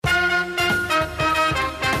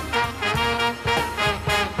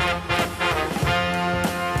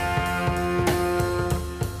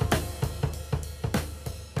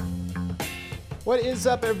is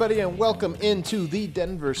up, everybody, and welcome into the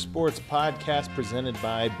Denver Sports Podcast presented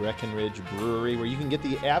by Breckenridge Brewery, where you can get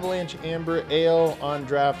the Avalanche Amber Ale on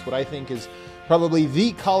draft, what I think is probably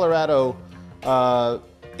the Colorado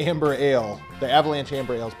Amber Ale. The Avalanche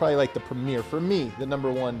Amber Ale is probably like the premier, for me, the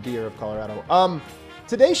number one beer of Colorado.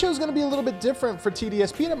 Today's show is going to be a little bit different for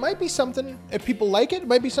TDSP, and it might be something, if people like it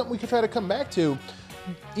might be something we could try to come back to.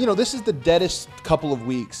 You know, this is the deadest couple of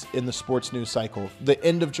weeks in the sports news cycle. The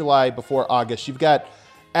end of July before August. You've got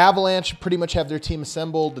Avalanche pretty much have their team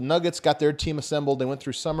assembled. The Nuggets got their team assembled. They went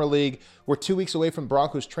through Summer League. We're 2 weeks away from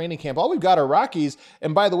Broncos training camp. All we've got are Rockies.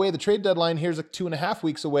 And by the way, the trade deadline here's like 2.5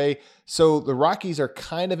 weeks away. So the Rockies are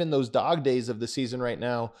kind of in those dog days of the season right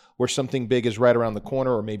now where something big is right around the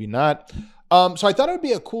corner, or maybe not. So I thought it would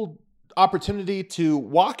be a cool opportunity to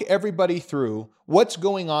walk everybody through what's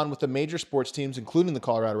going on with the major sports teams, including the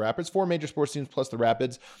Colorado Rapids, 4 major sports teams plus the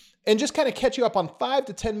Rapids, and just kind of catch you up on 5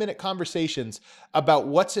 to 10 minute conversations about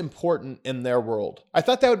what's important in their world. I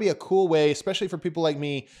thought that would be a cool way, especially for people like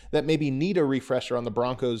me that maybe need a refresher on the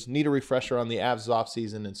Broncos, need a refresher on the Avs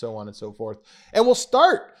offseason, and so on and so forth. And we'll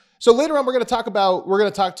start. So later on, we're going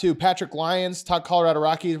to talk to Patrick Lyons, talk Colorado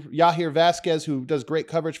Rockies, Yahir Vasquez, who does great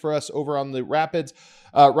coverage for us over on the Rapids,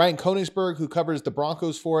 Ryan Koenigsberg, who covers the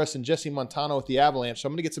Broncos for us, and Jesse Montano with the Avalanche. So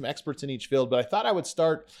I'm going to get some experts in each field, but I thought I would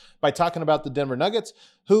start by talking about the Denver Nuggets,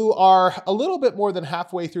 who are a little bit more than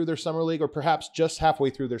halfway through their summer league, or perhaps just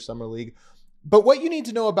halfway through their summer league. But what you need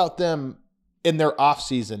to know about them in their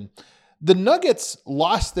offseason: the Nuggets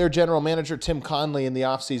lost their general manager, Tim Connelly, in the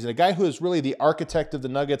offseason, a guy who is really the architect of the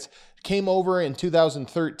Nuggets, came over in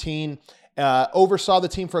 2013, oversaw the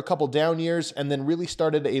team for a couple down years, and then really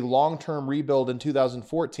started a long-term rebuild in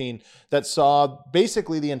 2014 that saw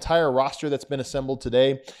basically the entire roster that's been assembled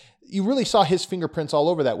today. You really saw his fingerprints all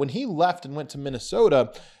over that. When he left and went to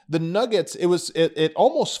Minnesota, the Nuggets, it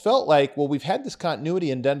almost felt like, well, we've had this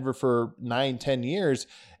continuity in Denver for 9-10 years,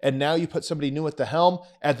 and now you put somebody new at the helm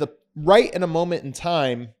right in a moment in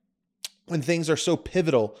time when things are so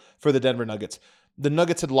pivotal for the Denver Nuggets. The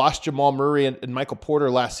Nuggets had lost Jamal Murray and Michael Porter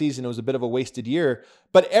last season. It was a bit of a wasted year,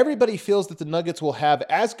 but everybody feels that the Nuggets will have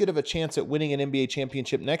as good of a chance at winning an NBA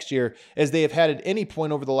championship next year as they have had at any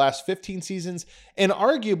point over the last 15 seasons, and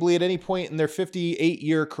arguably at any point in their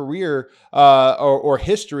 58-year career or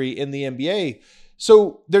history in the NBA.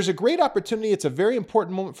 So there's a great opportunity. It's a very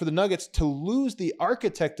important moment for the Nuggets. To lose the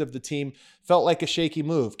architect of the team felt like a shaky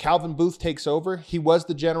move. Calvin Booth takes over. He was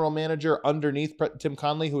the general manager underneath Tim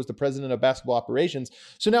Connelly, who was the president of basketball operations.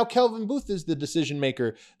 So now Calvin Booth is the decision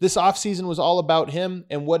maker. This offseason was all about him,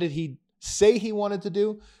 and what did he say he wanted to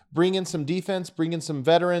do? Bring in some defense, bring in some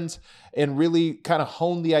veterans, and really kind of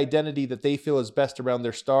hone the identity that they feel is best around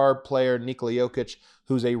their star player, Nikola Jokic,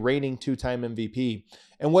 who's a reigning 2-time MVP.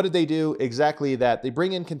 And what did they do? Exactly that. They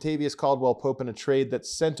bring in Kentavious Caldwell-Pope in a trade that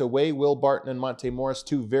sent away Will Barton and Monte Morris,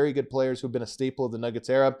 2 very good players who've been a staple of the Nuggets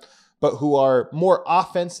era, but who are more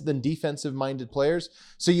offense than defensive-minded players.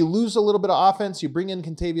 So you lose a little bit of offense. You bring in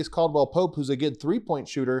Kentavious Caldwell-Pope, who's a good 3-point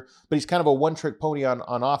shooter, but he's kind of a one-trick pony on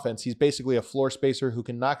offense. He's basically a floor spacer who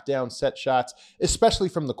can knock down set shots, especially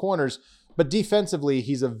from the corners. But defensively,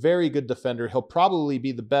 he's a very good defender. He'll probably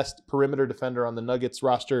be the best perimeter defender on the Nuggets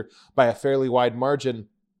roster by a fairly wide margin.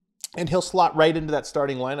 And he'll slot right into that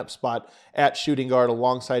starting lineup spot at shooting guard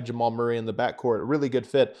alongside Jamal Murray in the backcourt. A really good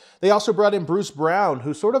fit. They also brought in Bruce Brown,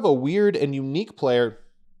 who's sort of a weird and unique player.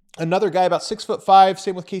 Another guy about 6'5",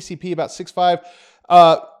 same with KCP, about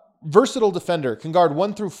 6'5". Versatile defender, can guard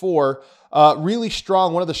 1 through 4. Really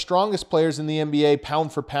strong, one of the strongest players in the NBA,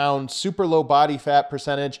 pound for pound, super low body fat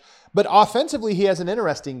percentage. But offensively, he has an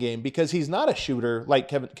interesting game because he's not a shooter like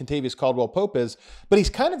Kentavious Caldwell-Pope is, but he's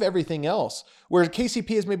kind of everything else. Where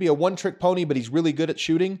KCP is maybe a one-trick pony, but he's really good at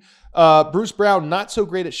shooting. Bruce Brown, not so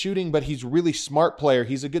great at shooting, but he's a really smart player.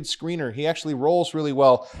 He's a good screener. He actually rolls really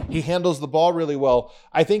well. He handles the ball really well.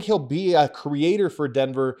 I think he'll be a creator for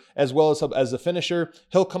Denver as well as a finisher.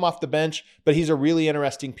 He'll come off the bench, but he's a really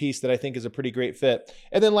interesting piece that I think is a pretty great fit.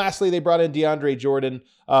 And then lastly, they brought in DeAndre Jordan,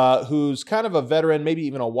 who's kind of a veteran, maybe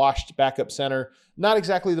even a washed backup center. Not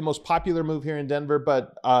exactly the most popular move here in Denver,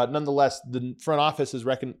 but nonetheless, the front office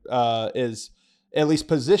is at least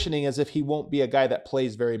positioning as if he won't be a guy that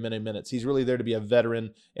plays very many minutes. He's really there to be a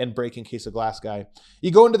veteran and break in case of glass guy.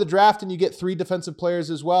 You go into the draft and you get 3 defensive players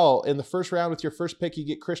as well. In the first round with your first pick, you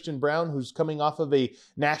get Christian Braun, who's coming off of a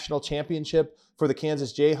national championship for the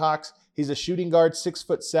Kansas Jayhawks. He's a shooting guard,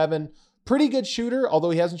 6'7", pretty good shooter, although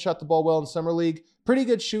he hasn't shot the ball well in summer league. Pretty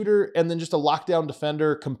good shooter, and then just a lockdown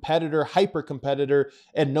defender, competitor, hyper competitor,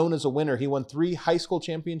 and known as a winner. He won 3 high school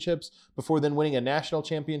championships before then winning a national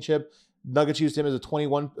championship. Nuggets used him as a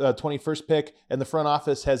 21st pick, and the front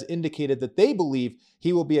office has indicated that they believe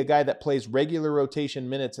he will be a guy that plays regular rotation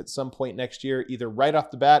minutes at some point next year, either right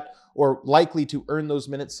off the bat or likely to earn those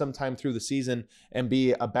minutes sometime through the season and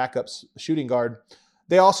be a backup shooting guard.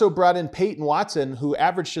 They also brought in Peyton Watson, who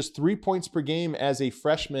averaged just 3 points per game as a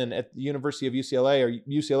freshman at the University of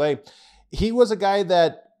UCLA. He was a guy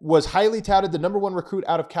that was highly touted, the number one recruit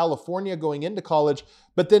out of California going into college,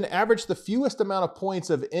 but then averaged the fewest amount of points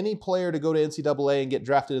of any player to go to NCAA and get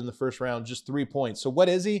drafted in the first round, just 3 points. So what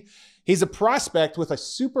is he? He's a prospect with a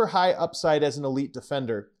super high upside as an elite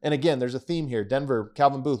defender. And again, there's a theme here. Denver,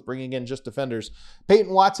 Calvin Booth bringing in just defenders.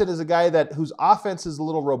 Peyton Watson is a guy whose offense is a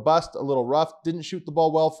little robust, a little rough, didn't shoot the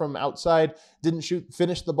ball well from outside,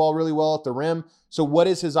 finish the ball really well at the rim. So what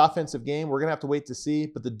is his offensive game? We're going to have to wait to see.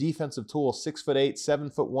 But the defensive tool, 6'8",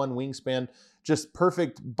 7'1" wingspan, just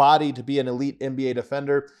perfect body to be an elite NBA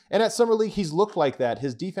defender. And at Summer League, he's looked like that.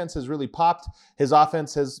 His defense has really popped. His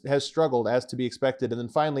offense has struggled, as to be expected. And then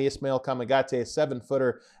finally, Ismail Kamagate, a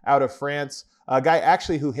 7-footer out of France, a guy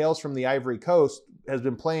actually who hails from the Ivory Coast, has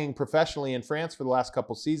been playing professionally in France for the last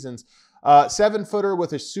couple seasons. 7-footer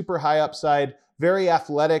with a super high upside, very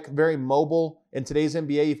athletic, very mobile. In today's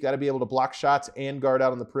NBA, you've got to be able to block shots and guard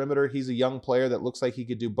out on the perimeter. He's a young player that looks like he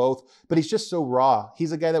could do both, but he's just so raw.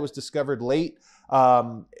 He's a guy that was discovered late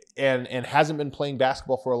and hasn't been playing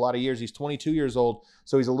basketball for a lot of years. He's 22 years old,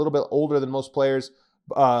 so he's a little bit older than most players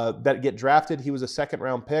that get drafted. He was a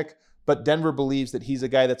second-round pick, but Denver believes that he's a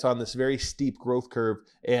guy that's on this very steep growth curve,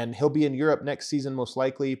 and he'll be in Europe next season most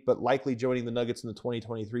likely, but likely joining the Nuggets in the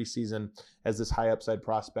 2023 season as this high upside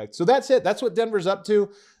prospect. So that's it. That's what Denver's up to.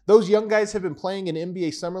 Those young guys have been playing in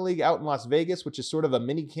NBA Summer League out in Las Vegas, which is sort of a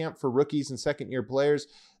mini camp for rookies and second-year players.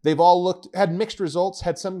 They've all had mixed results,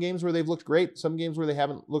 had some games where they've looked great, some games where they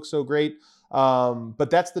haven't looked so great. But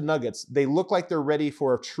that's the Nuggets. They look like they're ready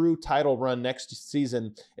for a true title run next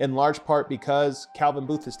season, in large part because Calvin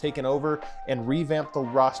Booth has taken over and revamped the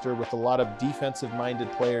roster with a lot of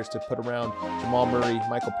defensive-minded players to put around Jamal Murray,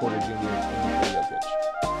 Michael Porter Jr., and Nikola Jokic.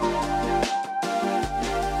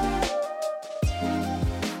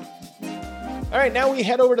 All right, now we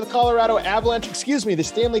head over to the Colorado Avalanche, the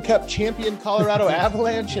Stanley Cup champion Colorado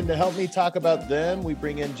Avalanche. And to help me talk about them, we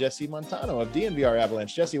bring in Jesse Montano of DNVR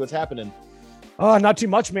Avalanche. Jesse, what's happening? Oh, not too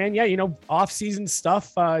much, man. Yeah, off-season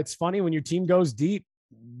stuff. It's funny when your team goes deep,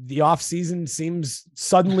 the off-season seems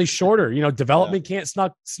suddenly shorter. Development can't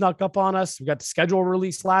snuck up on us. We got the schedule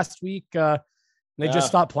released last week. They just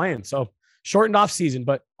stopped playing. So shortened off season,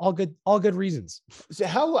 but all good reasons. So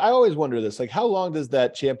I always wonder this, like, how long does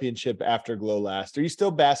that championship afterglow last? Are you still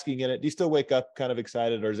basking in it? Do you still wake up kind of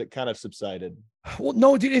excited, or is it kind of subsided? Well,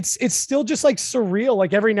 no, dude, it's still just like surreal.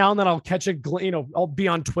 Like every now and then I'll catch I'll be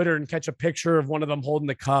on Twitter and catch a picture of one of them holding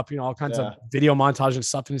the cup, all kinds of video montage and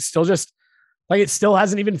stuff. And it's still just like, it still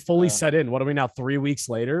hasn't even fully set in. What are we now, 3 weeks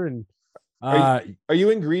later? And are you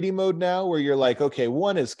in greedy mode now where you're like, okay,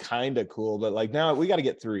 1 is kind of cool, but like now we got to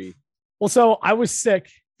get 3. Well, so I was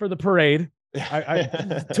sick for the parade.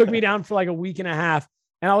 I took me down for like a week and a half.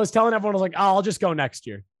 And I was telling everyone, I was like, I'll just go next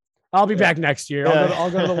year. I'll be back next year.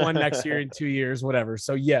 I'll go to the one next year in 2 years, whatever.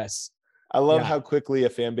 So yes. I love how quickly a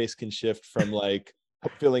fan base can shift from like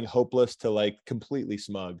feeling hopeless to like completely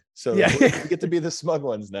smug. So we get to be the smug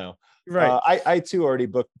ones now. Right. I too already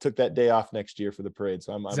took that day off next year for the parade.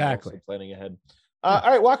 So I'm also planning ahead.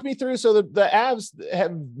 All right. Walk me through. So the Avs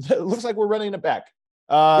it looks like we're running it back.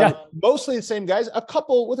 Mostly the same guys,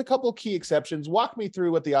 with a couple key exceptions. Walk me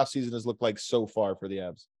through what the offseason has looked like so far for the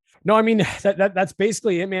Avs. No, I mean, that's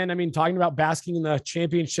basically it, man. I mean, talking about basking in the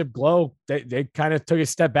championship glow, they kind of took a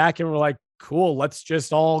step back and were like, cool, let's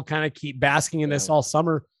just all kind of keep basking in this all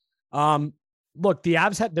summer. Look, the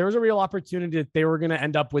Avs there was a real opportunity that they were going to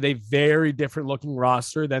end up with a very different looking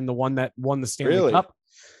roster than the one that won the Stanley Cup.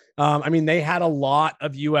 I mean, they had a lot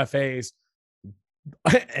of UFAs.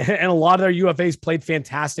 And a lot of their UFAs played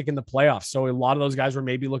fantastic in the playoffs. So a lot of those guys were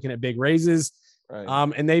maybe looking at big raises.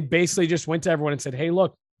 Right. And they basically just went to everyone and said, hey,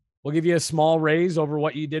 look, we'll give you a small raise over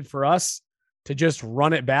what you did for us to just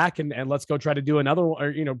run it back. And let's go try to do another one,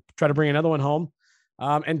 or, try to bring another one home.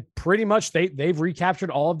 And pretty much they've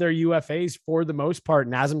recaptured all of their UFAs for the most part.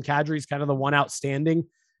 Nazem Kadri is kind of the one outstanding.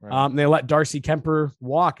 Right. They let Darcy Kemper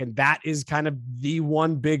walk. And that is kind of the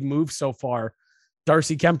one big move so far.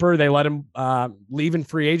 Darcy Kemper, they let him leave in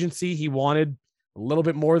free agency. He wanted a little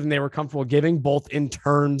bit more than they were comfortable giving, both in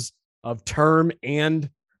terms of term and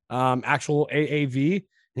actual AAV.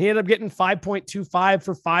 He ended up getting 5.25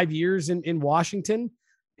 for 5 years in Washington.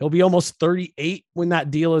 He'll be almost 38 when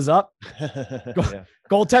that deal is up.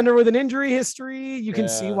 Goaltender with an injury history. You can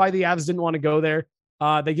see why the Avs didn't want to go there.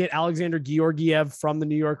 They get Alexander Georgiev from the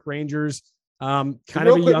New York Rangers. Kind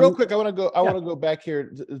real of quick, young, real quick. I want to go back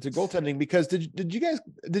here to goaltending, because did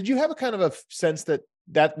you have a kind of a sense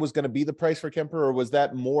that was going to be the price for Kemper, or was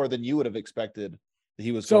that more than you would have expected that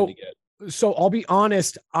he was going to get? So I'll be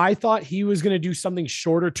honest, I thought he was going to do something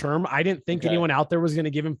shorter term. I didn't think anyone out there was going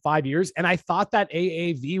to give him 5 years. And I thought that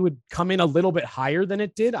AAV would come in a little bit higher than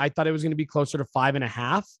it did. I thought it was going to be closer to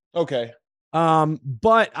 5.5. Okay.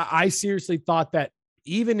 But I seriously thought that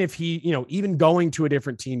even if he, even going to a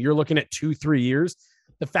different team, you're looking at 2-3 years.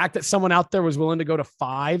 The fact that someone out there was willing to go to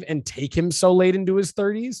 5 and take him so late into his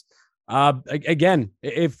 30s. Again,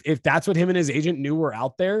 if that's what him and his agent knew were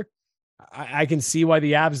out there, I can see why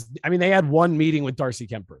the Avs. I mean, they had one meeting with Darcy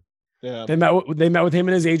Kemper. Yeah, they met with him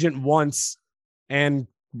and his agent once, and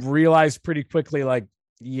realized pretty quickly, like,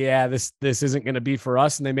 yeah, this isn't going to be for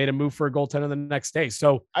us. And they made a move for a goaltender the next day.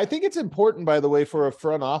 So I think it's important, by the way, for a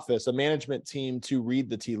front office, a management team, to read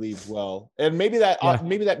the tea leaves well. And maybe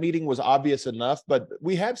that meeting was obvious enough, but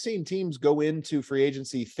we have seen teams go into free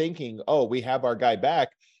agency thinking, oh, we have our guy back.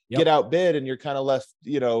 Get outbid, and you're kind of left,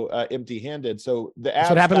 empty-handed. So that's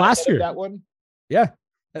what happened last year. That one,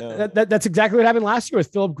 that's exactly what happened last year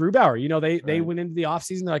with Philip Grubauer. They went into the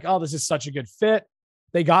offseason, they're like, oh, this is such a good fit.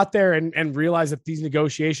 They got there and realized that these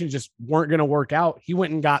negotiations just weren't going to work out. He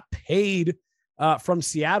went and got paid from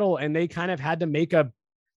Seattle, and they kind of had to make not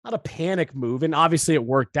a panic move. And obviously it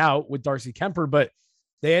worked out with Darcy Kemper, but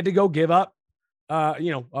they had to go give up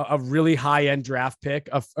a really high-end draft pick,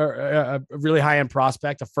 a really high-end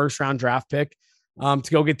prospect, a first-round draft pick, to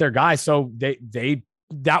go get their guy. So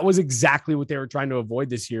that was exactly what they were trying to avoid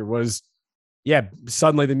this year. Was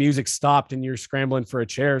suddenly the music stopped and you're scrambling for a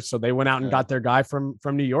chair. So they went out and got their guy from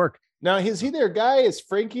New York. Now, is he their guy? Is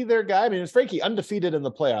Frankie their guy? I mean, is Frankie undefeated in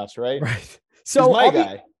the playoffs, right? Right. So he's my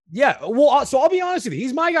guy. So I'll be honest with you.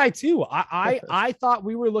 He's my guy too. I thought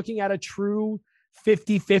we were looking at a true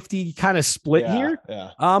 50-50 kind of split here.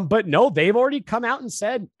 Yeah. But no, they've already come out and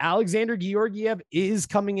said Alexander Georgiev is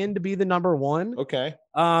coming in to be the number one. Okay.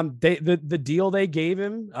 The deal they gave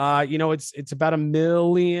him, it's about $1.5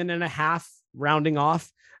 million rounding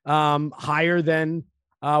off, higher than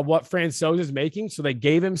what Francouz is making. So they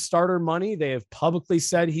gave him starter money. They have publicly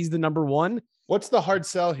said he's the number one. What's the hard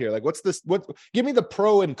sell here? Like, give me the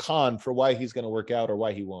pro and con for why he's going to work out or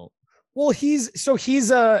why he won't. Well, he's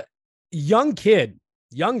a young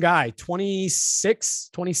guy, 26,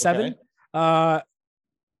 27. Okay.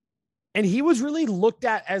 And he was really looked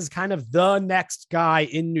at as kind of the next guy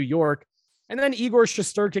in New York. And then Igor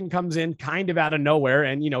Shesterkin comes in kind of out of nowhere.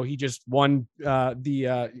 And, he just won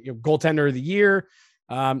the goaltender of the year.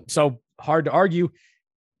 So hard to argue.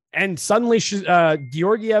 And suddenly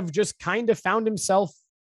Georgiev just kind of found himself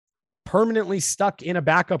permanently stuck in a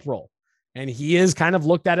backup role. And he is kind of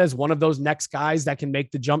looked at as one of those next guys that can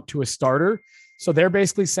make the jump to a starter. So they're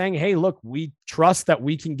basically saying, hey, look, we trust that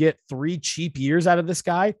we can get 3 cheap years out of this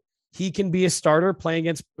guy. He can be a starter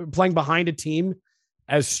playing behind a team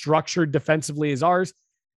as structured defensively as ours.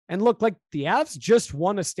 And look, like the Avs just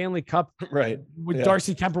won a Stanley Cup with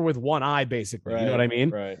Darcy Kemper with one eye, basically. You know what I mean?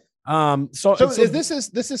 Right. So this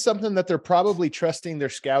is something that they're probably trusting their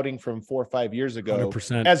scouting from 4 or 5 years ago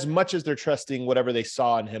 100%. As much as they're trusting whatever they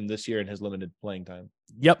saw in him this year in his limited playing time.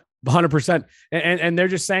 Yep. 100%. And they're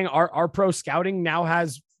just saying our pro scouting now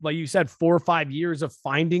has, like you said, 4 or 5 years of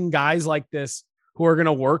finding guys like this who are going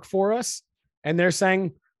to work for us. And they're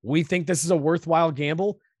saying, we think this is a worthwhile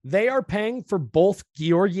gamble. They are paying for both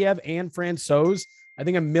Georgiev and Francouz, I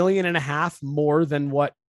think $1.5 million more than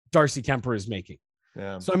what Darcy Kemper is making.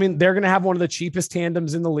 Yeah. So, I mean, they're going to have one of the cheapest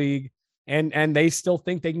tandems in the league, and they still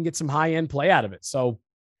think they can get some high end play out of it. So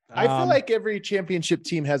I feel like every championship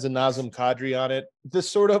team has a Nazem Kadri on it. This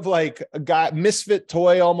sort of like a guy, misfit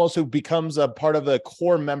toy almost, who becomes a part of a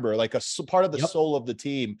core member, like a part of the soul of the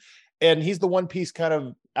team. And he's the one piece kind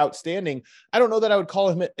of outstanding. I don't know that I would call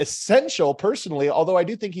him essential personally, although I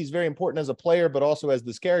do think he's very important as a player, but also as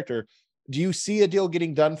this character. Do you see a deal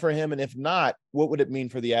getting done for him? And if not, what would it mean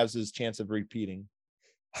for the Avs' chance of repeating?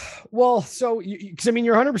 Well, so because I mean,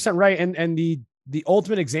 you're 100% right. And the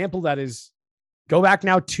ultimate example of that is go back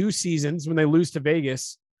now 2 seasons when they lose to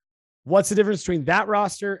Vegas. What's the difference between that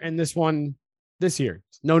roster and this one this year?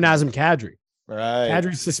 No Nazem Kadri. Right.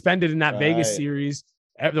 Kadri's suspended in that Vegas series.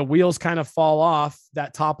 The wheels kind of fall off.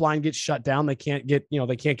 That top line gets shut down. They can't get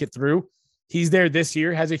through. He's there this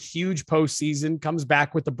year, has a huge postseason, comes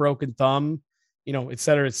back with the broken thumb, et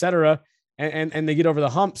cetera, et cetera. And they get over the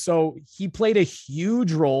hump. So he played a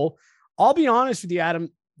huge role. I'll be honest with you, Adam,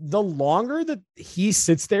 the longer that he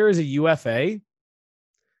sits there as a UFA,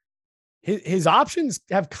 his options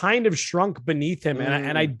have kind of shrunk beneath him.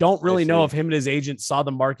 And I don't really know if him and his agent saw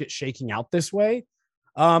the market shaking out this way.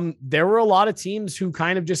 There were a lot of teams who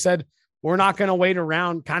kind of just said, we're not going to wait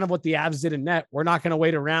around, kind of what the Avs did in net. We're not going to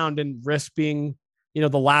wait around and risk being, the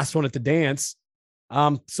last one at the dance.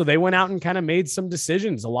 So they went out and kind of made some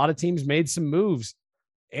decisions. A lot of teams made some moves.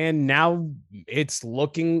 And now the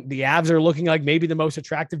Avs are looking like maybe the most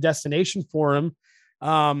attractive destination for him.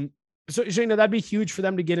 So that'd be huge for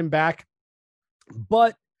them to get him back.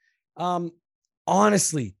 But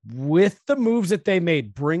honestly, with the moves that they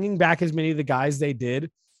made, bringing back as many of the guys they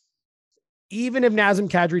did, even if Nazem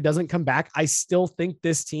Kadri doesn't come back, I still think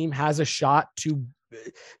this team has a shot to.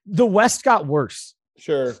 The West got worse.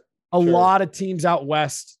 Sure. A lot of teams out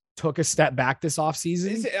West took a step back this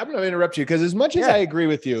offseason. I'm going to interrupt you because as much as I agree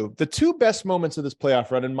with you, the two best moments of this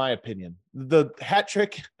playoff run, in my opinion, the hat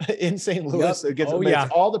trick in St. Louis against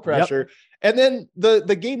all the pressure. And then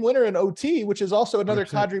the game winner in OT, which is also another 100%.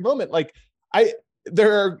 Kadri moment. Like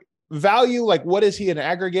there are value, like what is he in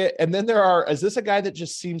aggregate? And then is this a guy that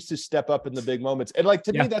just seems to step up in the big moments? And like,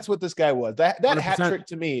 to me, that's what this guy was. That 100%. Hat trick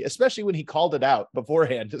to me, especially when he called it out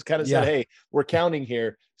beforehand, just kind of said, hey, we're counting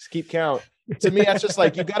here. Just keep count. To me, that's just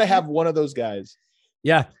like, you got to have one of those guys.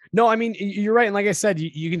 Yeah, no, I mean, you're right. And like I said,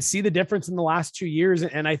 you can see the difference in the last 2 years.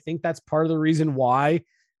 And I think that's part of the reason why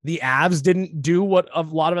the Avs didn't do what a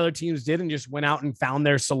lot of other teams did and just went out and found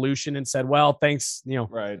their solution and said, well, thanks,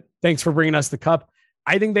 thanks for bringing us the cup.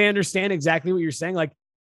 I think they understand exactly what you're saying. Like,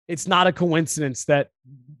 it's not a coincidence that,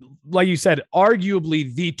 like you said,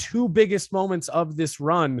 arguably the two biggest moments of this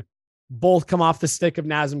run both come off the stick of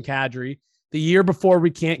Nazem Kadri. The year before, we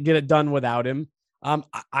can't get it done without him.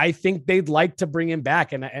 I think they'd like to bring him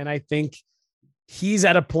back. And I think he's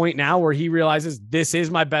at a point now where he realizes this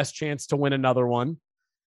is my best chance to win another one.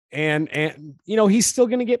 And he's still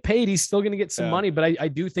going to get paid. He's still going to get some money, but I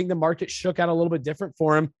do think the market shook out a little bit different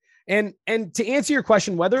for him. And to answer your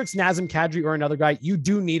question, whether it's Nazem Kadri or another guy, you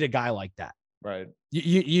do need a guy like that. Right.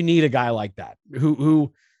 You need a guy like that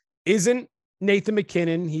who isn't Nathan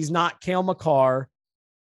McKinnon. He's not Cale Makar.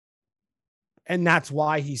 And that's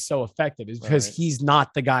why he's so effective, is because he's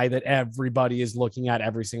not the guy that everybody is looking at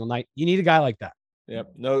every single night. You need a guy like that.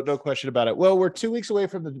 Yep. No question about it. Well, we're 2 weeks away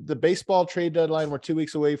from the baseball trade deadline. We're 2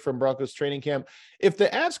 weeks away from Broncos training camp. If the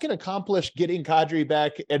Avs can accomplish getting Kadri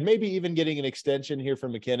back and maybe even getting an extension here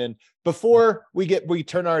from McKinnon before we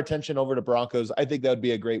turn our attention over to Broncos, I think that would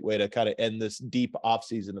be a great way to kind of end this deep off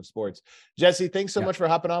season of sports. Jesse, thanks so much for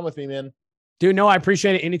hopping on with me, man. Dude, no, I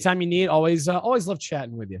appreciate it. Anytime you need, always love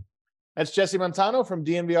chatting with you. That's Jesse Montano from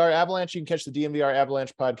DNVR Avalanche. You can catch the DNVR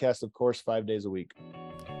Avalanche podcast, of course, 5 days a week.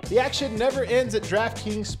 The action never ends at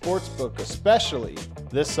DraftKings Sportsbook, especially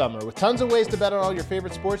this summer. With tons of ways to bet on all your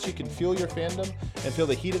favorite sports, you can fuel your fandom and feel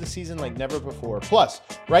the heat of the season like never before. Plus,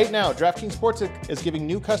 right now, DraftKings Sportsbook is giving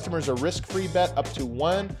new customers a risk-free bet up to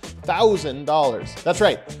 $1,000. That's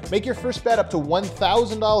right. Make your first bet up to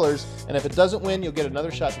 $1,000, and if it doesn't win, you'll get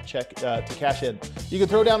another shot to cash in. You can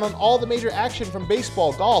throw down on all the major action from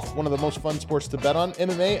baseball, golf, one of the most fun sports to bet on,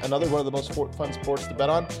 MMA, another one of the most fun sports to bet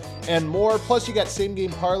on, and more. Plus, you got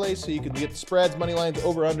same-game parlays, so you can get spreads, money lines,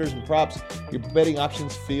 over-unders, and props. Your betting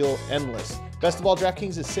options feel endless. Best of all,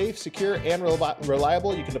 DraftKings is safe, secure, and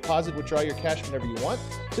reliable. You can deposit, withdraw your cash whenever you want.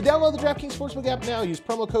 So download the DraftKings Sportsbook app now. Use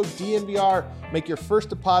promo code DNVR. Make your first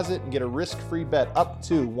deposit and get a risk-free bet up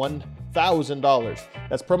to $1,000.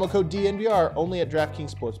 That's promo code DNVR only at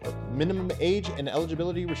DraftKings Sportsbook. Minimum age and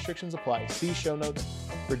eligibility restrictions apply. See show notes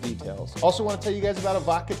for details. Also want to tell you guys about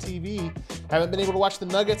Avaca TV. Haven't been able to watch the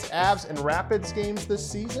Nuggets, Avs, and Rapids games this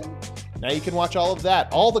season? Now you can watch all of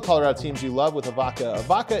that, all the Colorado teams you love with Avaca.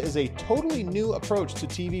 Avaca is a totally new approach to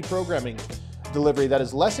TV programming delivery that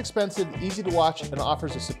is less expensive, easy to watch, and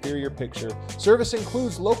offers a superior picture. Service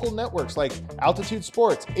includes local networks like Altitude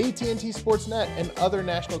Sports, AT&T Sportsnet, and other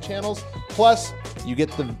national channels. Plus, you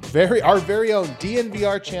get our very own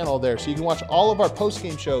DNVR channel there, so you can watch all of our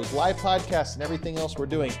post-game shows, live podcasts, and everything else we're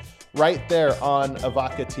doing right there on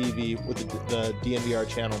Avaca TV with the DNVR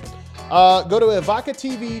channel. Go to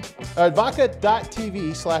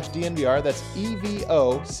avaca.tv/DNVR. That's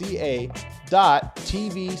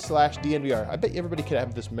EVOCA.TV/DNVR. I bet everybody could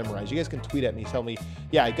have this memorized. You guys can tweet at me, tell me,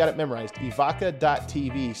 yeah, I got it memorized.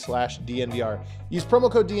 Avaca.tv/DNVR. Use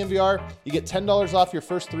promo code DNVR. You get $10 off your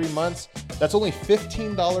first 3 months. That's only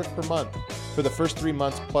 $15 per month for the first 3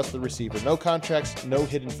 months plus the receiver. No contracts, no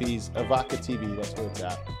hidden fees. Avaca TV, that's where it's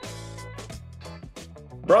at.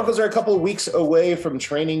 Broncos are a couple of weeks away from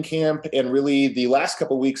training camp and really the last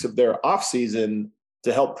couple of weeks of their offseason.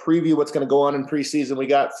 To help preview what's going to go on in preseason, we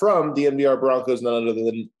got from DNVR Broncos none other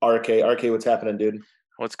than RK. RK, what's happening, dude?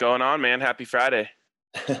 What's going on, man? Happy Friday.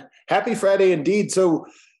 Happy Friday indeed. So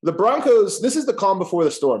the Broncos, this is the calm before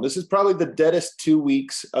the storm. This is probably the deadest 2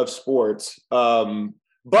 weeks of sports.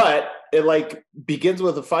 But it like begins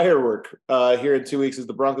with a firework here in 2 weeks as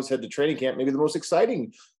the Broncos head to training camp, maybe the most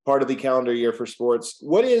exciting part of the calendar year for sports.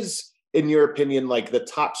 What is, in your opinion, like the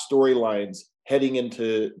top storylines heading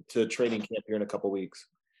into training camp here in a couple weeks?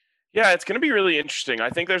 Yeah, it's going to be really interesting. I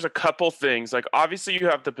think there's a couple things. Like, obviously, you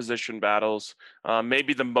have the position battles.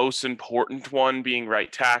 Maybe the most important one being right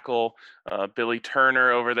tackle. Billy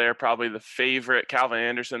Turner over there, probably the favorite. Calvin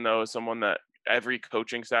Anderson, though, is someone that every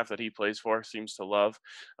coaching staff that he plays for seems to love.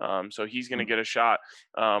 So he's going to get a shot.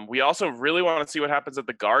 We also really want to see what happens at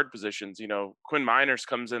the guard positions. You know, Quinn Miners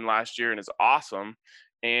comes in last year and is awesome.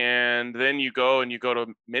 And then you go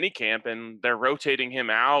to minicamp and they're rotating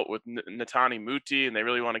him out with Natani Muti, and they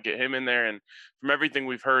really want to get him in there. And from everything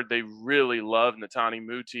we've heard, they really love Natani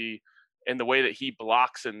Muti and the way that he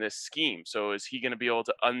blocks in this scheme. So is he going to be able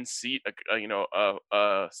to unseat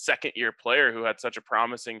a second year player who had such a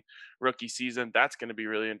promising rookie season? That's going to be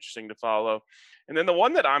really interesting to follow. And then the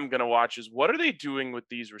one that I'm going to watch is, what are they doing with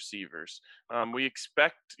these receivers? We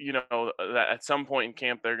expect, that at some point in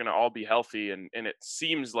camp, they're going to all be healthy. And it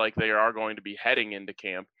seems like they are going to be heading into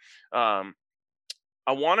camp. I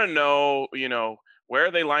want to know, where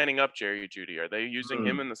are they lining up Jerry Jeudy? Are they using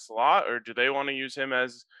him in the slot, or do they want to use him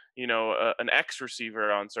as, an X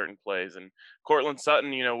receiver on certain plays? And Cortland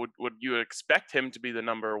Sutton, would you expect him to be the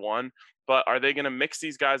number one? But are they going to mix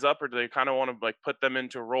these guys up, or do they kind of want to like put them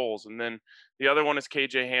into roles? And then the other one is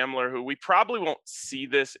KJ Hamler, who we probably won't see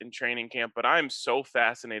this in training camp, but I am so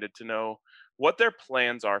fascinated to know what their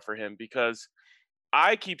plans are for him, because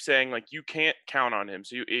I keep saying, like, you can't count on him.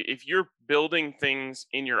 So if you're building things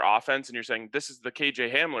in your offense and you're saying this is the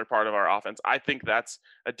KJ Hamler part of our offense, I think that's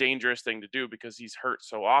a dangerous thing to do because he's hurt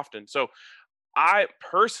so often. So I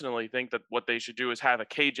personally think that what they should do is have a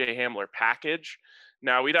KJ Hamler package.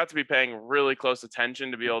 Now, we'd have to be paying really close attention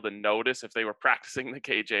to be able to notice if they were practicing the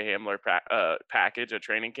KJ Hamler package at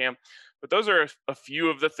training camp. But those are a few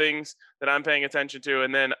of the things that I'm paying attention to.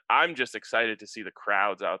 And then I'm just excited to see the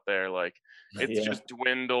crowds out there. Like, it's just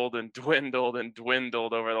dwindled and dwindled and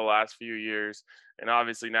dwindled over the last few years. And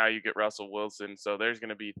obviously now you get Russell Wilson. So there's going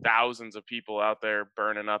to be thousands of people out there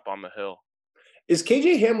burning up on the hill. Is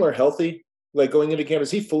KJ Hamler healthy? Like, going into camp,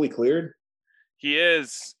 is he fully cleared? He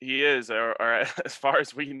is, or as far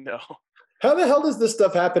as we know. How the hell does this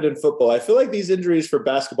stuff happen in football? I feel like these injuries for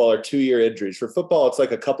basketball are 2-year injuries. For football, it's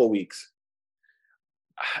like a couple weeks.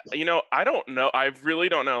 I don't know. I really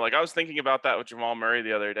don't know. Like, I was thinking about that with Jamal Murray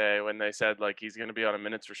the other day when they said, like, he's going to be on a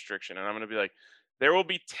minutes restriction. And I'm going to be like, there will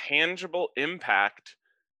be tangible impact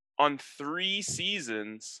on 3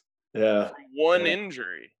 seasons from one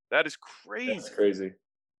injury. That is crazy. That's crazy.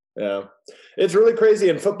 Yeah, it's really crazy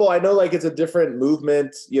in football. I know, like, it's a different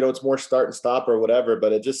movement, it's more start and stop or whatever,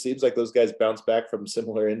 but it just seems like those guys bounce back from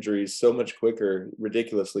similar injuries so much quicker,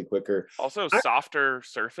 ridiculously quicker. Also, softer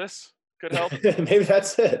surface could help. Maybe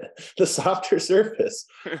that's it. The softer surface.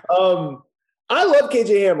 I love KJ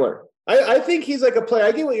Hamler. I think he's like a player.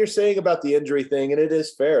 I get what you're saying about the injury thing, and it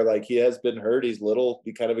is fair. Like, he has been hurt. He's little.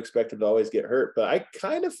 You kind of expect him to always get hurt. But I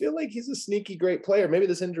kind of feel like he's a sneaky great player. Maybe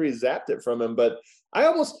this injury zapped it from him. But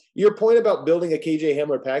your point about building a KJ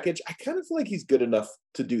Hamler package, I kind of feel like he's good enough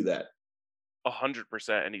to do that.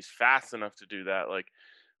 100%. And he's fast enough to do that. Like,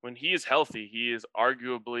 when he is healthy, he is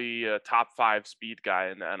arguably a top 5 speed guy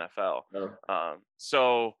in the NFL. Oh.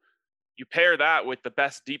 So you pair that with the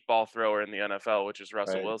best deep ball thrower in the NFL, which is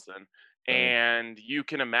Russell Wilson. And you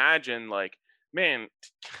can imagine, like, man,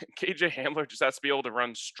 KJ Hamler just has to be able to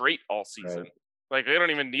run straight all season. Like, they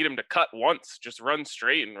don't even need him to cut once, just run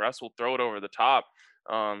straight and Russ will throw it over the top.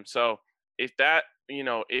 So if that,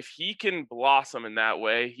 if he can blossom in that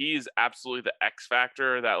way, he's absolutely the X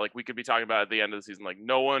factor that, like, we could be talking about at the end of the season. Like,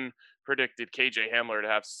 no one predicted KJ Hamler to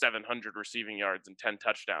have 700 receiving yards and 10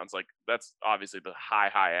 touchdowns. Like, that's obviously the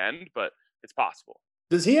high end, but it's possible.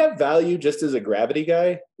 Does he have value just as a gravity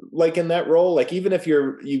guy, like, in that role? Like, even if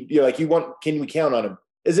you're like, can we count on him?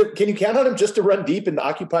 Can you count on him just to run deep and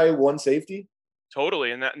occupy one safety?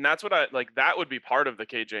 Totally. And that's what I like. That would be part of the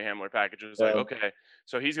KJ Hamler package. It's like, okay,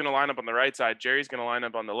 so he's going to line up on the right side. Jerry's going to line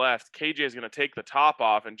up on the left. KJ is going to take the top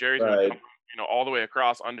off, and Jerry's going to come, all the way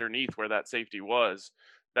across underneath where that safety was.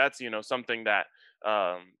 That's, something that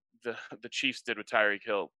the Chiefs did with Tyreek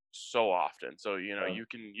Hill so often. So, you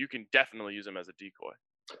can definitely use him as a decoy.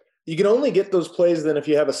 You can only get those plays then if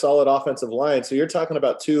you have a solid offensive line. So you're talking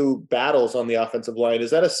about 2 battles on the offensive line.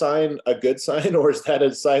 Is that a good sign, or is that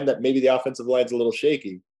a sign that maybe the offensive line's a little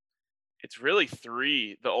shaky? it's really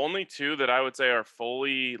three. The only two that I would say are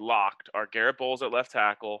fully locked are Garrett Bowles at left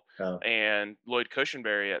tackle and Lloyd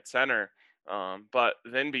Cushenberry at center. But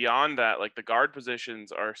then beyond that, like the guard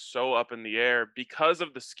positions are so up in the air because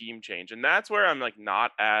of the scheme change. And that's where I'm like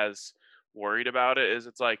not as worried about it. Is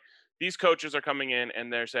it's like these coaches are coming in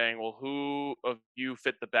and they're saying, well, who of you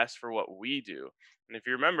fit the best for what we do? And if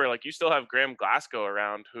you remember, like you still have Graham Glasgow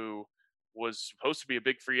around, who was supposed to be a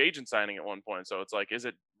big free agent signing at one point. So it's like,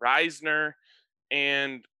 Reisner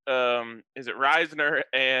and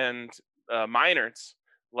Meinertz,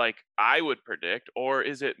 like I would predict, or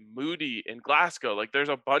is it Moody and Glasgow? Like there's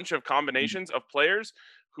a bunch of combinations of players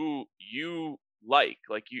who you like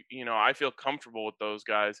I feel comfortable with those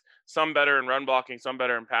guys, some better in run blocking, some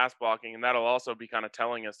better in pass blocking, and that'll also be kind of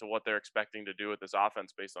telling as to what they're expecting to do with this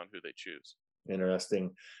offense based on who they choose.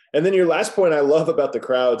 Interesting. And then your last point I love about the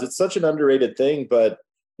crowds. It's such an underrated thing, but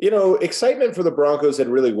excitement for the Broncos had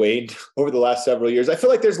really waned over the last several years. I feel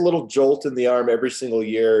like there's a little jolt in the arm every single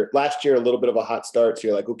year. Last year, a little bit of a hot start. So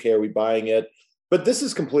you're like, okay, are we buying it? But this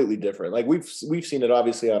is completely different. Like we've seen it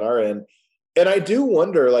obviously on our end. And I do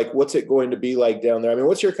wonder, like, what's it going to be like down there? I mean,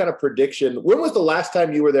 what's your kind of prediction? When was the last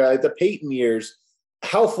time you were there? Like the Peyton years,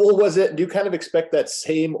 how full was it? Do you kind of expect that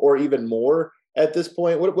same or even more at this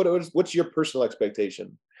point? What's your personal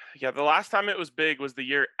expectation? Yeah, the last time it was big was the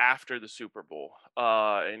year after the Super Bowl.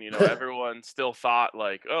 And everyone still thought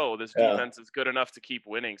like, oh, this defense is good enough to keep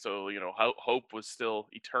winning. So, hope was still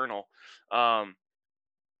eternal. I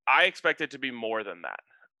expect it to be more than that.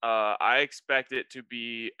 I expect it to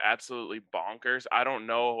be absolutely bonkers. I don't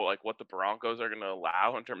know like what the Broncos are going to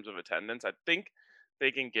allow in terms of attendance. I think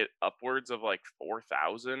they can get upwards of like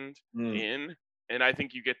 4,000 in. And I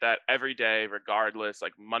think you get that every day, regardless,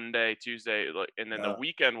 like Monday, Tuesday, and then the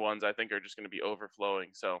weekend ones, I think are just going to be overflowing.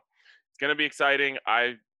 So it's going to be exciting.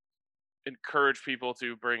 I encourage people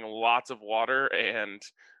to bring lots of water and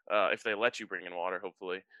if they let you bring in water,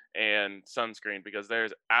 hopefully, and sunscreen, because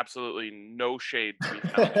there's absolutely no shade to be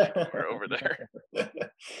found anywhere over there.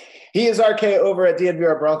 He is RK over at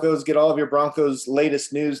DNVR Broncos. Get all of your Broncos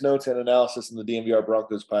latest news, notes, and analysis in the DNVR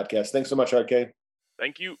Broncos podcast. Thanks so much, RK.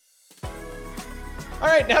 Thank you. All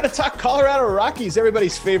right, now to talk Colorado Rockies,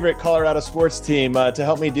 everybody's favorite Colorado sports team. To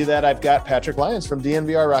help me do that, I've got Patrick Lyons from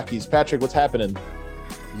DNVR Rockies. Patrick, what's happening?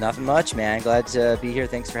 Nothing much, man. Glad to be here.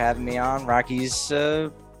 Thanks for having me on. Rockies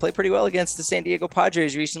played pretty well against the San Diego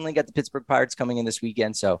Padres recently. Got the Pittsburgh Pirates coming in this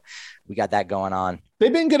weekend, so we got that going on.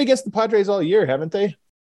 They've been good against the Padres all year, haven't they?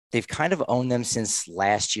 They've kind of owned them since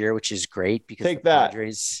last year, which is great because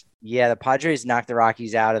the Padres knocked the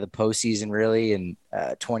Rockies out of the postseason really in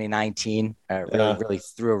 2019. Really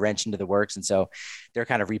threw a wrench into the works, and so they're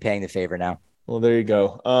kind of repaying the favor now. Well, there you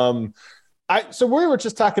go. So we were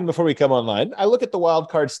just talking before we come online. I look at the wild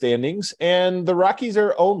card standings, and the Rockies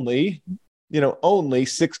are only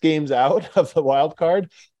 6 games out of the wild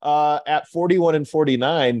card at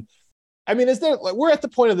 41-49. I mean, we're at the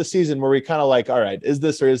point of the season where we kind of like, all right, is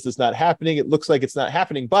this or is this not happening? It looks like it's not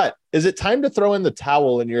happening, but is it time to throw in the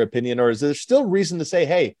towel in your opinion? Or is there still reason to say,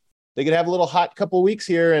 hey, they could have a little hot couple weeks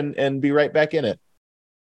here and be right back in it?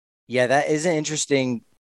 Yeah, that is an interesting,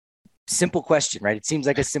 simple question, right? It seems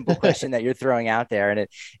like a simple question that you're throwing out there, and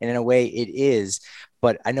in a way it is.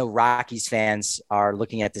 But I know Rockies fans are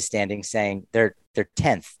looking at the standings saying they're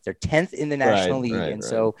 10th. They're 10th in the National League.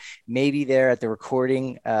 So maybe they're at the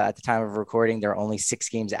time of recording, they're only 6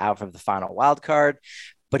 games out from the final wild card.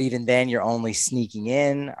 But even then, you're only sneaking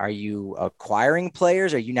in. Are you acquiring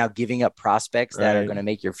players? Are you now giving up prospects that are going to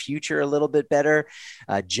make your future a little bit better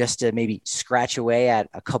just to maybe scratch away at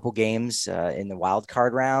a couple games in the wild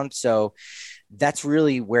card round? So that's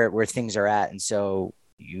really where things are at. And so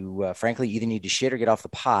you frankly either need to shit or get off the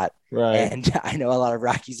pot. Right. And I know a lot of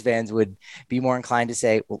Rockies fans would be more inclined to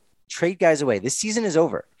say, well, trade guys away. This season is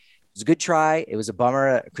over. It was a good try. It was a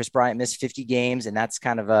bummer. Chris Bryant missed 50 games, and that's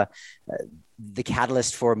kind of the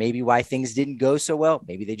catalyst for maybe why things didn't go so well.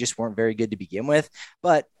 Maybe they just weren't very good to begin with,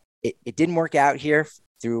 but it didn't work out here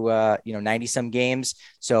through 90 some games.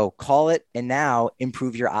 So call it, and now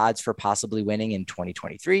improve your odds for possibly winning in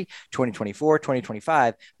 2023, 2024,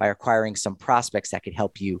 2025 by acquiring some prospects that could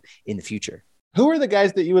help you in the future. Who are the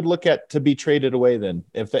guys that you would look at to be traded away then,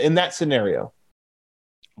 if in that scenario?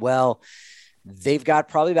 Well, they've got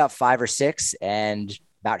probably about 5 or 6, and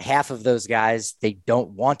about half of those guys they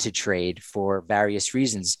don't want to trade for various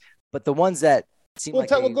reasons. But the ones that seem we'll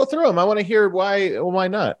go through them. I want to hear why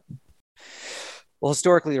not. Well,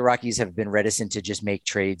 historically, the Rockies have been reticent to just make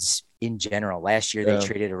trades in general. Last year, they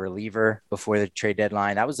traded a reliever before the trade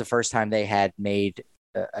deadline. That was the first time they had made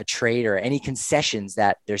a trade or any concessions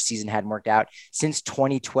that their season hadn't worked out since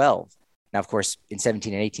 2012. Now, of course, in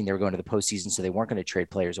 17 and 18, they were going to the postseason, so they weren't going to trade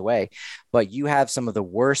players away. But you have some of the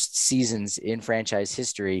worst seasons in franchise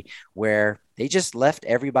history where they just left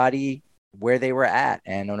everybody where they were at.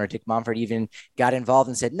 And owner Dick Monfort even got involved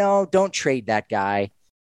and said, no, don't trade that guy.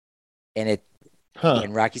 And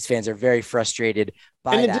and Rockies fans are very frustrated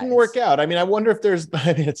by that. And it didn't work out. I mean, I wonder if there's,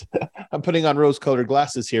 I'm putting on rose-colored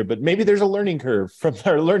glasses here, but maybe there's a learning curve from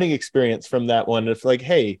our learning experience from that one. It's like,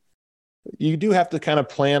 hey, you do have to kind of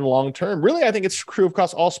plan long-term. Really, I think it's true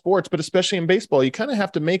across all sports, but especially in baseball, you kind of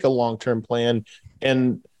have to make a long-term plan.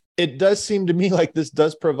 And it does seem to me like this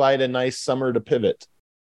does provide a nice summer to pivot.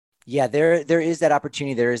 Yeah, there is that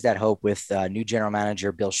opportunity. There is that hope with new general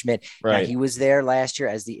manager Bill Schmidt. Right. Now, he was there last year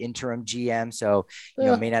as the interim GM, so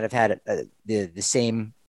may not have had the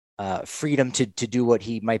same freedom to do what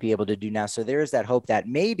he might be able to do now. So there is that hope that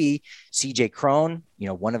maybe CJ Cron,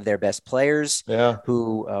 one of their best players,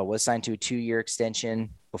 who was signed to a 2-year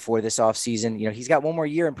extension before this offseason, he's got one more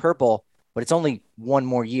year in purple, but it's only one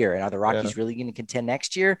more year. And are the Rockies really going to contend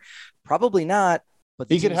next year? Probably not. But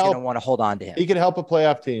the team's going to want to hold on to him. He could help a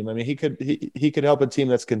playoff team. I mean, he could help a team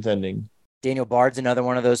that's contending. Daniel Bard's another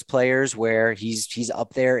one of those players where he's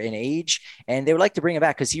up there in age, and they would like to bring him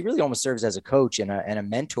back because he really almost serves as a coach and a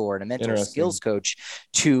mentor and a mental skills coach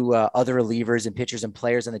to other relievers and pitchers and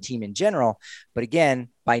players on the team in general. But again,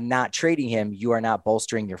 by not trading him, you are not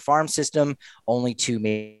bolstering your farm system, only to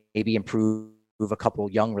maybe improve a couple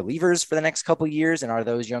young relievers for the next couple of years. And are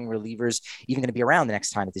those young relievers even going to be around the next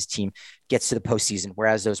time that this team gets to the postseason?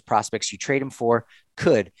 Whereas those prospects you trade him for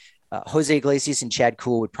could. Jose Iglesias and Chad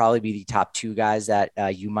Kuhl would probably be the top 2 guys that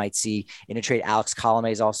you might see in a trade. Alex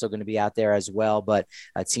Colome is also going to be out there as well, but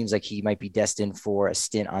it seems like he might be destined for a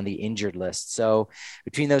stint on the injured list. So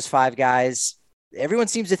between those 5 guys, everyone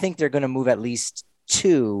seems to think they're going to move at least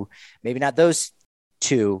 2, maybe not those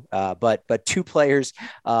 2, but 2 players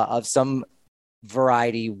of some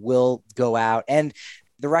variety will go out. And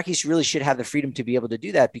the Rockies really should have the freedom to be able to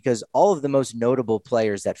do that because all of the most notable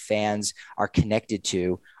players that fans are connected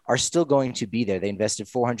to are still going to be there. They invested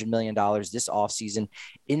 $400 million this offseason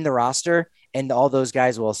in the roster, and all those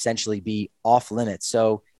guys will essentially be off limits.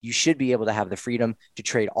 So you should be able to have the freedom to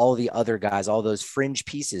trade all the other guys, all those fringe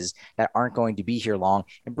pieces that aren't going to be here long,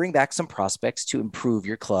 and bring back some prospects to improve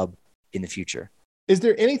your club in the future. Is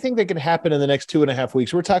there anything that can happen in the next 2.5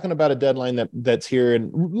 weeks? We're talking about a deadline that's here in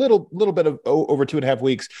little bit of over 2.5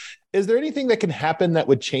 weeks. Is there anything that can happen that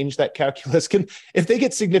would change that calculus? If they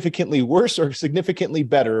get significantly worse or significantly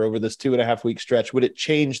better over this 2.5 week stretch, would it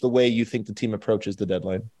change the way you think the team approaches the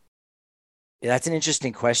deadline? Yeah, that's an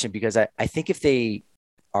interesting question because I think if they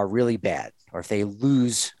are really bad or if they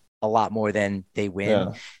lose a lot more than they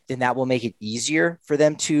win, then that will make it easier for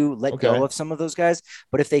them to let go of some of those guys.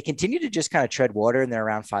 But if they continue to just kind of tread water and they're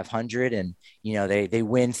around 500 and, they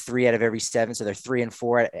win 3 out of every 7, so they're 3 and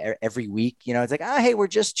 4 every week, it's like, hey, we're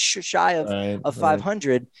just shy of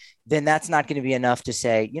 500. Then that's not going to be enough to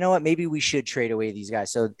say, you know what, maybe we should trade away these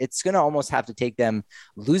guys. So it's going to almost have to take them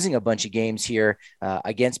losing a bunch of games here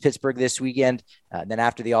against Pittsburgh this weekend. Then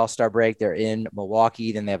after the All-Star break, they're in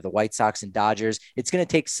Milwaukee. Then they have the White Sox and Dodgers. It's going to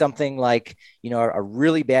take something like, a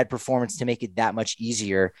really bad performance to make it that much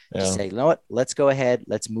easier to say, you know what, let's go ahead.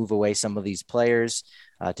 Let's move away some of these players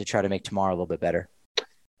to try to make tomorrow a little bit better.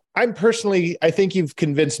 I think you've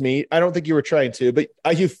convinced me. I don't think you were trying to, but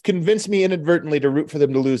you've convinced me inadvertently to root for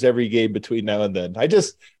them to lose every game between now and then.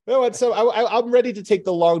 I'm ready to take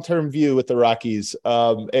the long-term view with the Rockies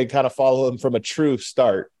and kind of follow them from a true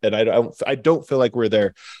start. And I don't feel like we're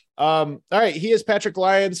there. All right. He is Patrick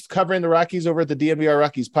Lyons covering the Rockies over at the DNVR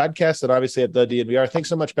Rockies podcast and obviously at the DNVR. Thanks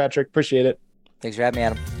so much, Patrick. Appreciate it. Thanks for having me,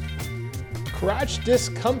 Adam. Crotch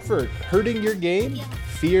discomfort hurting your game?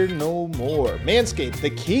 Fear no more. Manscaped,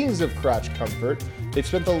 the kings of crotch comfort. They've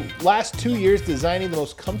spent the last 2 years designing the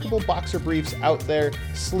most comfortable boxer briefs out there.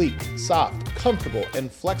 Sleek, soft, comfortable,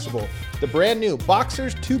 and flexible. The brand new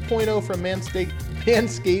Boxers 2.0 from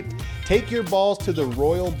Manscaped. Take your balls to the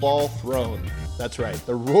Royal Ball Throne. That's right,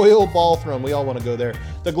 the Royal Ball Throne. We all want to go there.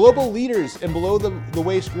 The global leaders in below the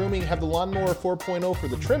waist grooming have the Lawnmower 4.0 for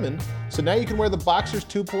the trimming. So now you can wear the Boxers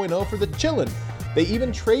 2.0 for the chillin'. They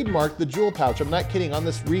even trademarked the Jewel Pouch. I'm not kidding. On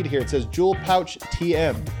this read here, it says Jewel Pouch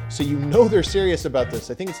TM. So they're serious about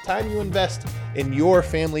this. I think it's time you invest in your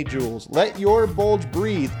family jewels. Let your bulge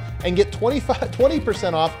breathe and get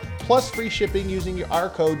 20% off plus free shipping using our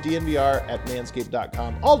code DNVR at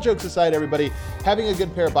manscaped.com. All jokes aside, everybody, having a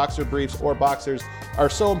good pair of boxer briefs or boxers are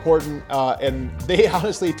so important, and they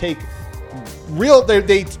honestly take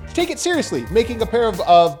they take it seriously, making a pair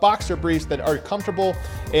of boxer briefs that are comfortable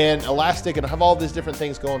and elastic and have all these different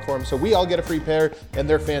things going for them. So we all get a free pair, and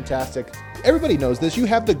they're fantastic. Everybody knows this. You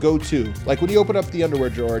have the go-to. Like when you open up the underwear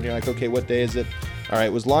drawer and you're like, okay, what day is it? All right,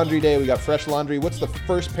 it was laundry day. We got fresh laundry. What's the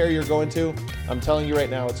first pair you're going to? I'm telling you right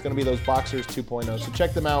now, it's going to be those Boxers 2.0. So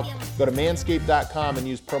check them out. Go to manscaped.com and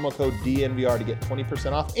use promo code DNVR to get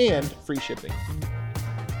 20% off and free shipping.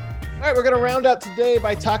 All right, we're going to round out today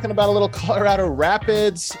by talking about a little Colorado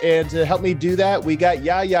Rapids. And to help me do that, we got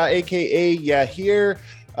Yaya, a.k.a. Yahir,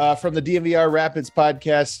 from the DNVR Rapids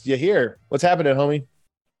podcast. Yahir, what's happening, homie?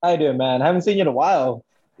 How you doing, man? I haven't seen you in a while.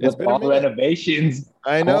 It's been all the renovations.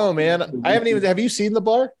 I know, man. I haven't even. Have you seen the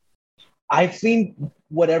bar? I've seen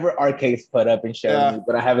whatever Arcade's put up and showed me,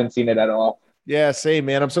 but I haven't seen it at all. Yeah, same,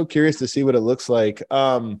 man. I'm so curious to see what it looks like.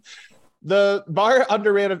 The bar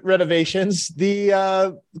under renovations,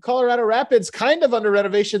 the Colorado Rapids kind of under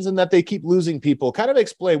renovations in that they keep losing people. Kind of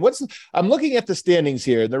explain I'm looking at the standings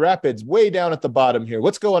here. The Rapids way down at the bottom here.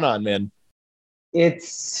 What's going on, man?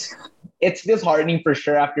 It's disheartening for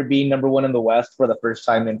sure after being number one in the West for the first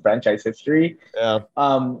time in franchise history. Yeah.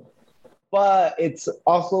 But it's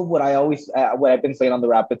also what I've been saying on the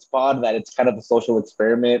Rapids pod, that it's kind of a social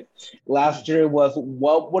experiment. Last year was,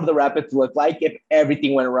 what would the Rapids look like if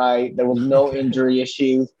everything went right? There was no injury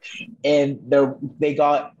issues, and they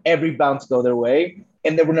got every bounce go their way,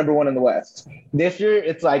 and they were number one in the West. This year,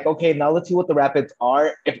 it's like, okay, now let's see what the Rapids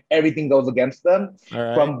are if everything goes against them.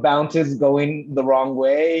 Right. From bounces going the wrong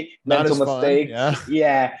way, mental mistakes.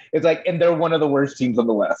 Yeah, it's like, and they're one of the worst teams in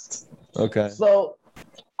the West. Okay. So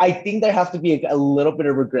I think there has to be a little bit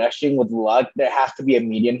of regression with luck. There has to be a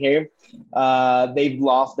median here. They've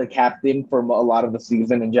lost their captain for a lot of the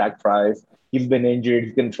season in Jack Price. He's been injured.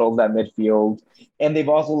 He controls that midfield. And they've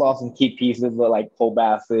also lost some key pieces like Cole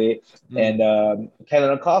Bassett and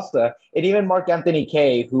Kellen Acosta. And even Mark Anthony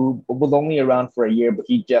Kay, who was only around for a year, but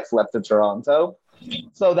he just left to Toronto.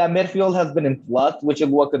 So that midfield has been in flux, which is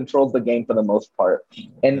what controls the game for the most part.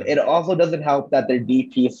 And it also doesn't help that their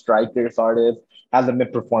DP striker, Sardis, hasn't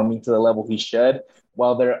been performing to the level he should,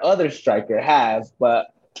 while their other striker has. But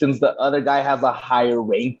since the other guy has a higher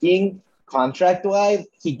ranking contract-wise,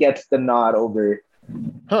 he gets the nod over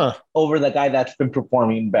the guy that's been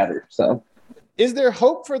performing better. So, is there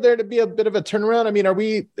hope for there to be a bit of a turnaround? I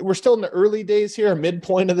mean, we're still in the early days here,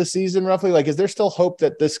 midpoint of the season, roughly. Like, is there still hope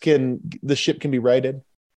that the ship can be righted?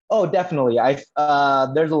 Oh, definitely. There's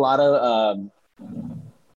a lot of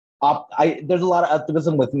there's a lot of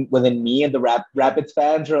optimism within me, and the Rapids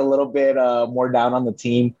fans are a little bit more down on the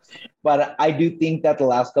team. But I do think that the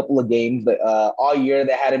last couple of games, all year,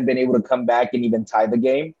 they hadn't been able to come back and even tie the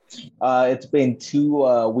game. It's been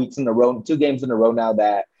 2 games in a row now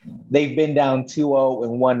that they've been down 2-0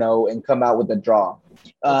 and 1-0 and come out with a draw.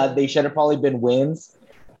 They should have probably been wins,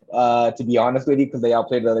 to be honest with you, because they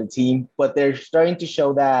outplayed the other team. But they're starting to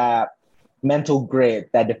show that mental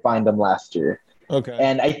grit that defined them last year. Okay.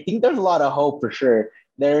 And I think there's a lot of hope for sure.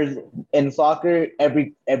 In soccer,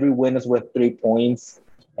 every win is worth 3 points,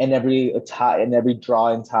 and every draw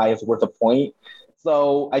and tie is worth a point.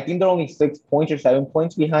 So I think they're only 6 points or 7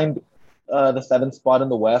 points behind the 7th spot in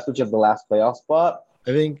the West, which is the last playoff spot.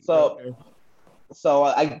 I think so. Okay.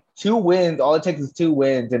 So 2 wins. All it takes is 2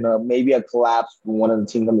 wins and maybe a collapse from one of the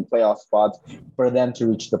teams in the playoff spots for them to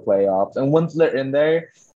reach the playoffs. And once they're in there,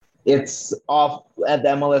 it's off. At the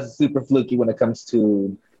MLS is super fluky when it comes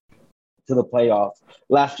to the playoffs.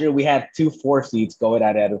 Last year we had 2 4 seeds going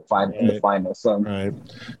at it in the final. So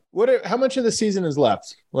how much of the season is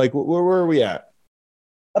left? Like, where are we at?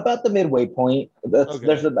 About the midway point.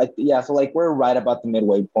 So like we're right about the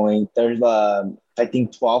midway point. There's I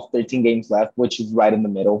think 13 games left, which is right in the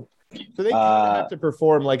middle. So they kind of have to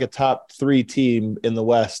perform like a top 3 team in the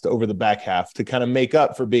West over the back half to kind of make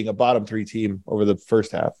up for being a bottom 3 team over the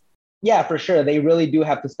first half. Yeah, for sure. They really do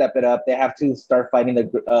have to step it up. They have to start finding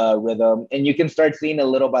the rhythm. And you can start seeing it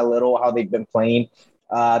little by little how they've been playing.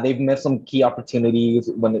 They've missed some key opportunities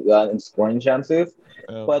in scoring chances.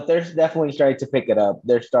 But they're definitely starting to pick it up.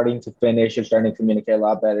 They're starting to finish. They're starting to communicate a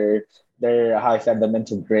lot better. They're, how I said, the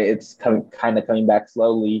mental grit. It's coming back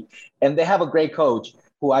slowly. And they have a great coach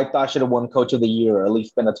who I thought should have won Coach of the Year, or at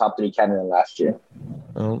least been a top 3 candidate last year.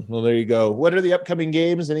 Oh, well, there you go. What are the upcoming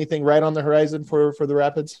games? Anything right on the horizon for the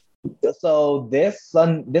Rapids? So this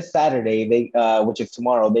Saturday, which is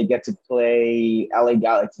tomorrow, they get to play LA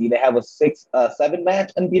Galaxy. They have a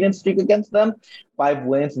 7-match unbeaten streak against them, 5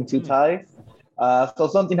 wins and 2 ties. So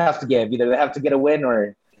something has to give. Either they have to get a win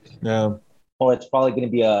or it's probably going to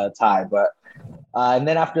be a tie. But and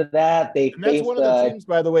then after that, that's one of the teams,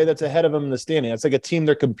 by the way, that's ahead of them in the standing. That's like a team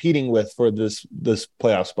they're competing with for this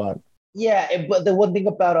playoff spot. Yeah, but the one thing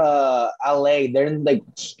about LA, they're in like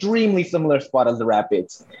extremely similar spot as the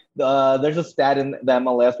Rapids. There's a stat in the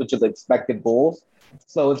MLS which is expected goals.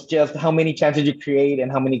 So it's just how many chances you create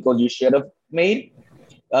and how many goals you should have made.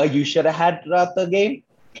 You should have had throughout the game.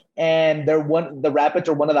 And the Rapids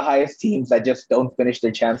are one of the highest teams that just don't finish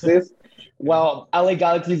their chances. Well, LA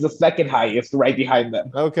Galaxy is the second highest, right behind them.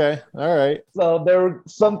 Okay, all right. So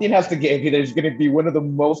something has to give. Either it's going to be one of the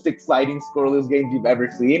most exciting scoreless games you've ever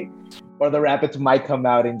seen, or the Rapids might come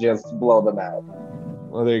out and just blow them out.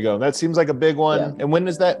 Well, there you go. That seems like a big one. Yeah. And when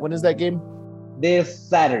is that game? This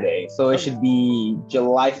Saturday, so it should be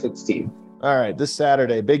July 16th. All right, this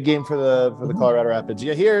Saturday, big game for the Colorado Rapids.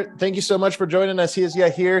 Yahir, thank you so much for joining us. He is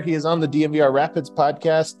Yahir. He is on the DNVR Rapids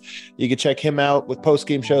podcast. You can check him out with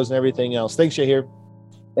post-game shows and everything else. Thanks, Yahir.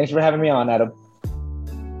 Thanks for having me on, Adam.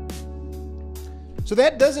 So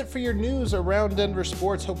that does it for your news around Denver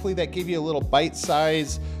sports. Hopefully that gave you a little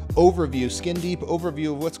bite-sized overview, skin-deep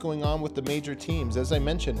overview of what's going on with the major teams. As I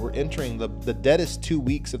mentioned, we're entering the deadest 2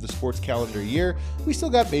 weeks of the sports calendar year. We still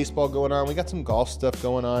got baseball going on. We got some golf stuff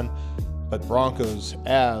going on. But Broncos,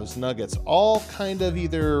 Avs, Nuggets, all kind of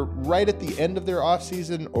either right at the end of their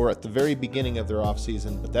offseason or at the very beginning of their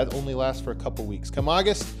offseason. But that only lasts for a couple weeks. Come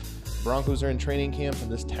August, Broncos are in training camp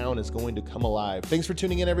and this town is going to come alive. Thanks for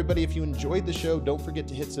tuning in, everybody. If you enjoyed the show, don't forget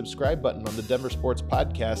to hit subscribe button on the Denver Sports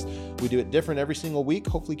Podcast. We do it different every single week,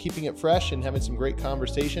 hopefully keeping it fresh and having some great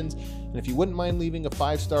conversations. And if you wouldn't mind leaving a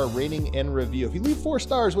 5-star rating and review. If you leave 4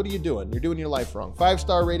 stars, what are you doing? You're doing your life wrong.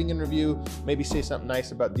 5-star rating and review. Maybe say something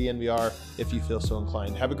nice about DNVR if you feel so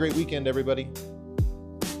inclined. Have a great weekend, everybody.